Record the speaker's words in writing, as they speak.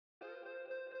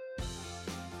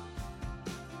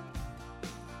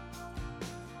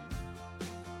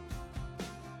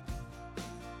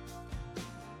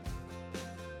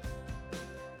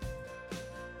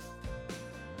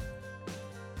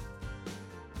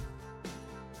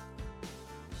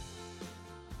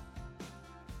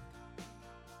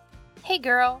Hey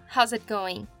girl, how's it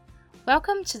going?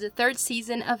 Welcome to the third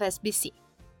season of SBC.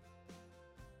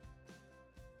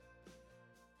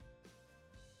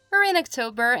 We're in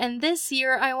October, and this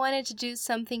year I wanted to do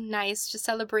something nice to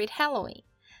celebrate Halloween.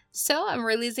 So I'm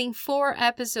releasing 4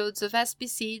 episodes of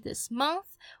SBC this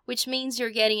month, which means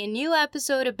you're getting a new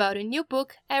episode about a new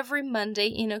book every Monday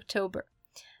in October.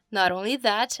 Not only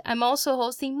that, I'm also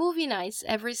hosting movie nights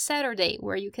every Saturday,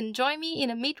 where you can join me in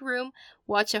a meet room,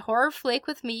 watch a horror flick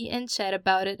with me, and chat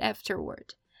about it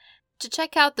afterward. To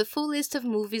check out the full list of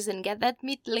movies and get that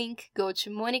meet link, go to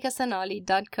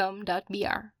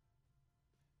monicasanoli.com.br.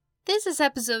 This is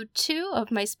episode 2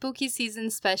 of my spooky season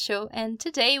special, and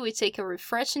today we take a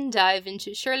refreshing dive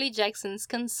into Shirley Jackson's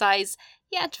concise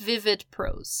yet vivid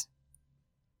prose.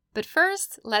 But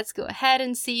first, let's go ahead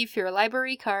and see if your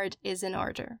library card is in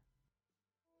order.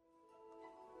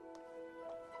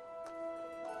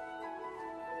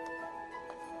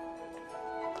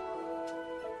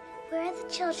 Where are the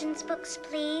children's books,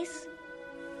 please?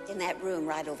 In that room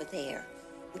right over there.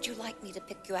 Would you like me to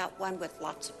pick you out one with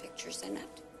lots of pictures in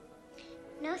it?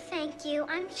 No, thank you.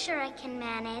 I'm sure I can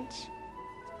manage.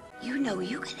 You know,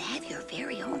 you could have your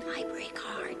very own library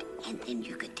card, and then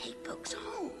you could take books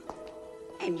home.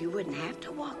 And you wouldn't have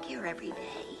to walk here every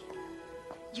day.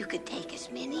 You could take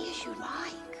as many as you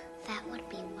like. That would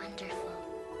be wonderful.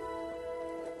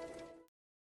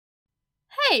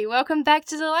 Hey, welcome back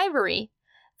to the library!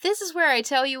 This is where I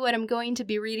tell you what I'm going to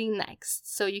be reading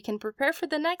next, so you can prepare for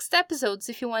the next episodes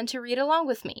if you want to read along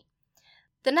with me.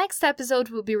 The next episode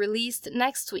will be released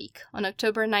next week, on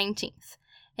October 19th,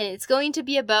 and it's going to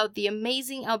be about the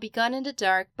amazing I'll Be Gone in the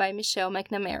Dark by Michelle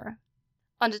McNamara.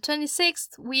 On the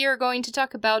 26th, we are going to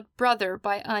talk about Brother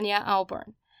by Anya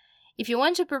Albarn. If you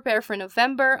want to prepare for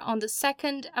November, on the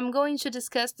 2nd, I'm going to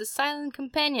discuss The Silent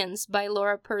Companions by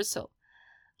Laura Purcell.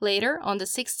 Later, on the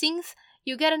 16th,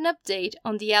 you get an update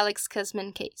on the Alex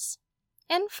Kuzman case.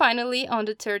 And finally, on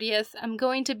the 30th, I'm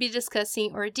going to be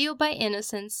discussing Ordeal by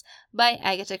Innocence by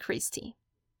Agatha Christie.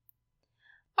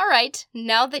 Alright,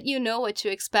 now that you know what to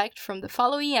expect from the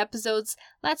following episodes,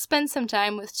 let's spend some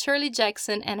time with Shirley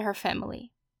Jackson and her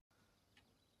family.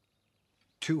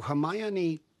 To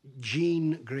Hermione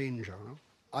Jean Granger,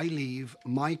 I leave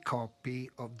my copy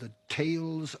of the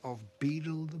Tales of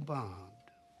Beadle the Bard,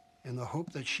 in the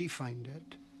hope that she find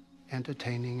it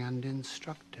entertaining and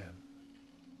instructive.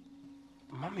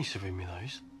 Mum used to read me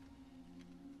those.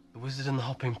 The Wizard and the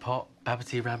Hopping Pot,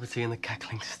 Babbity Rabbity and the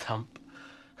Cackling Stump.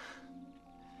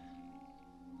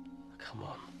 Come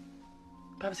on.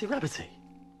 Babbity Rabbity?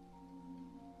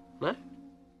 No?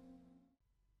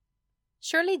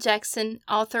 Shirley Jackson,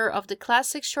 author of the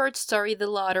classic short story The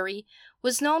Lottery,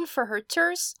 was known for her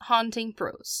terse, haunting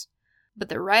prose. But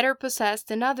the writer possessed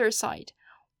another side,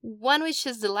 one which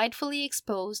is delightfully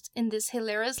exposed in this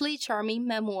hilariously charming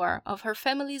memoir of her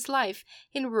family's life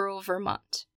in rural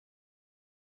Vermont.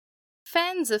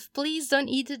 Fans of Please Don't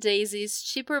Eat the Daisies,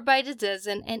 Cheaper by the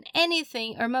Dozen, and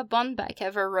anything Irma Bonbeck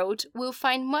ever wrote will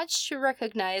find much to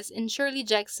recognize in Shirley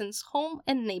Jackson's home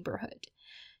and neighborhood.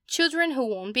 Children who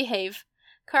won't behave,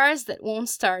 cars that won't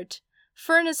start,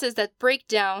 furnaces that break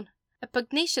down, a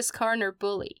pugnacious corner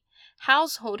bully,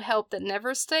 household help that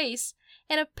never stays,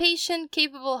 and a patient,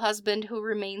 capable husband who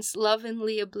remains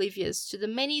lovingly oblivious to the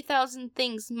many thousand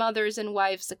things mothers and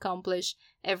wives accomplish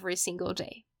every single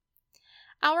day.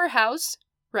 Our house,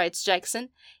 writes Jackson,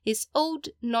 is old,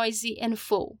 noisy, and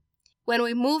full. When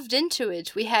we moved into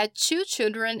it, we had 2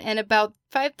 children and about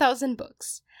 5,000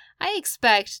 books. I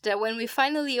expect that when we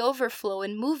finally overflow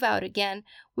and move out again,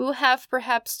 we will have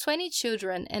perhaps 20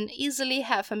 children and easily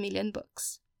 500,000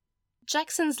 books.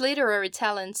 Jackson's literary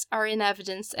talents are in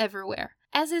evidence everywhere,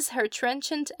 as is her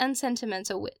trenchant and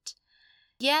sentimental wit.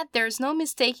 Yet there's no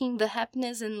mistaking the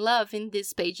happiness and love in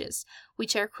these pages,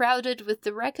 which are crowded with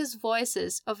the raucous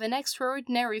voices of an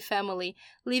extraordinary family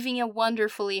living a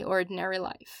wonderfully ordinary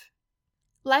life.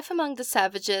 Life Among the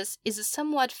Savages is a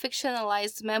somewhat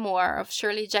fictionalized memoir of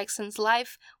Shirley Jackson's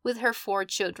life with her 4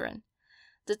 children.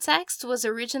 The text was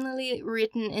originally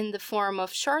written in the form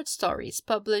of short stories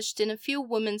published in a few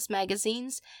women's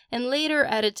magazines and later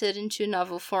edited into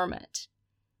novel format.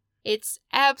 It's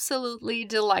absolutely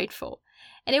delightful,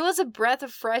 and it was a breath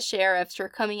of fresh air after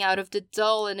coming out of the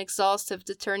dull and exhaustive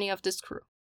The Turning of the Screw.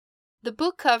 The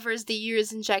book covers the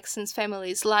years in Jackson's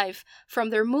family's life, from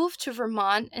their move to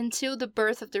Vermont until the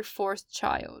birth of their 4th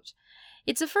child.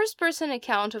 It's a first-person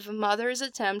account of a mother's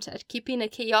attempt at keeping a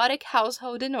chaotic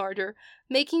household in order,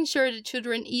 making sure the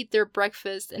children eat their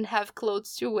breakfast and have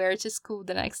clothes to wear to school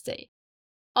the next day,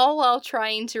 all while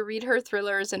trying to read her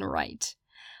thrillers and write.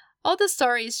 All the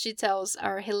stories she tells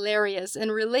are hilarious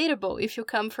and relatable if you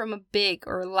come from a big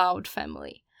or loud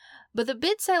family. But the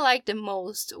bits I liked the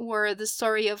most were the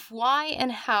story of why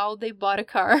and how they bought a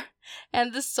car,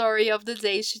 and the story of the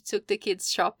day she took the kids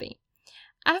shopping.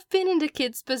 I've been in the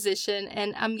kid's position,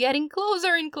 and I'm getting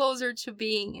closer and closer to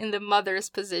being in the mother's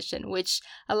position, which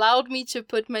allowed me to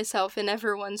put myself in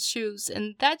everyone's shoes,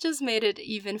 and that just made it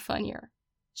even funnier.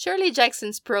 Shirley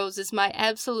Jackson's prose is my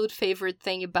absolute favorite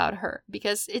thing about her,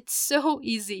 because it's so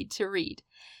easy to read.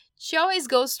 She always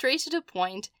goes straight to the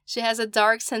point, she has a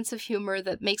dark sense of humor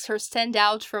that makes her stand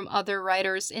out from other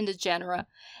writers in the genre,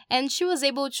 and she was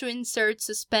able to insert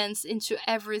suspense into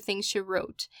everything she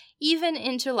wrote, even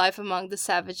into Life Among the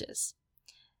Savages.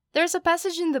 There's a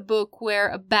passage in the book where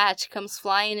a bat comes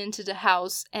flying into the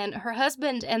house, and her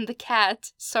husband and the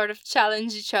cat sort of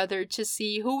challenge each other to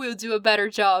see who will do a better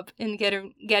job in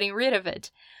getting rid of it.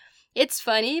 It's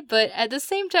funny, but at the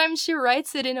same time she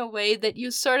writes it in a way that you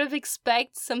sort of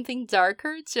expect something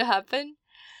darker to happen.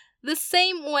 The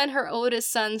same when her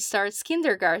oldest son starts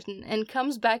kindergarten and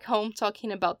comes back home talking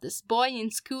about this boy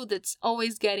in school that's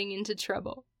always getting into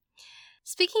trouble.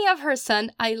 Speaking of her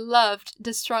son, I loved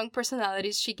the strong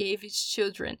personalities she gave each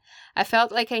children. I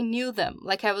felt like I knew them,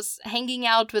 like I was hanging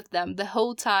out with them the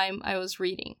whole time I was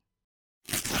reading.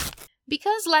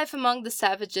 Because Life Among the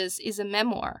Savages is a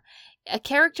memoir, a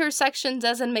character section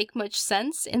doesn't make much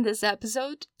sense in this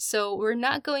episode, so we're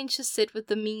not going to sit with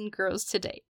the mean girls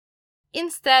today.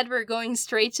 Instead, we're going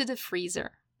straight to the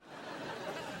freezer.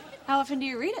 How often do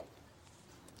you read it?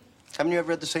 Haven't you ever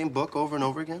read the same book over and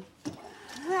over again?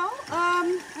 Well,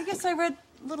 I guess I read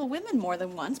Little Women more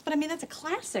than once, but I mean, that's a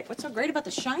classic. What's so great about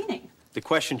The Shining? The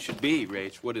question should be,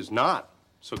 Rach, what is not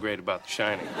so great about The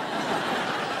Shining?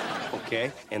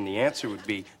 Okay? And the answer would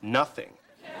be nothing.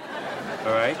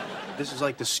 All right? This is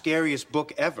like the scariest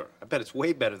book ever. I bet it's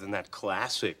way better than that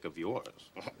classic of yours.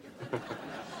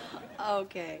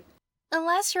 Okay.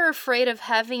 Unless you're afraid of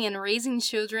having and raising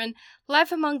children,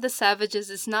 Life Among the Savages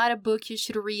is not a book you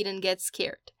should read and get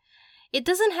scared. It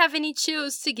doesn't have any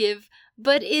chills to give,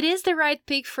 but it is the right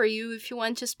pick for you if you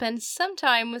want to spend some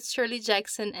time with Shirley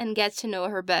Jackson and get to know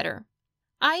her better.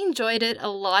 I enjoyed it a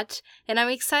lot, and I'm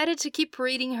excited to keep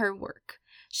reading her work.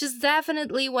 She's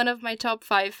definitely one of my top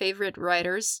 5 favorite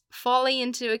writers, falling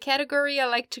into a category I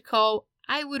like to call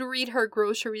I would read her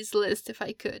groceries list if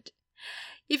I could.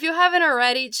 If you haven't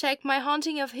already, check my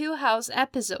Haunting of Hill House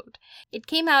episode. It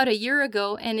came out a year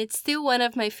ago, and it's still one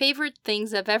of my favorite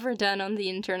things I've ever done on the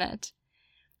internet.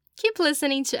 Keep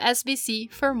listening to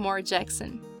SBC for more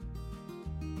Jackson.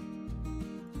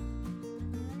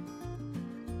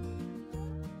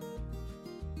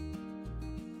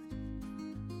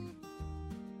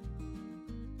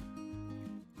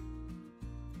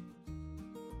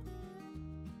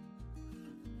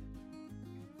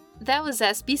 That was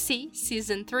SBC,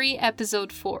 Season 3,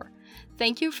 Episode 4.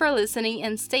 Thank you for listening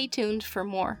and stay tuned for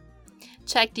more.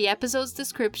 Check the episode's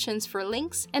descriptions for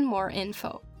links and more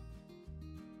info.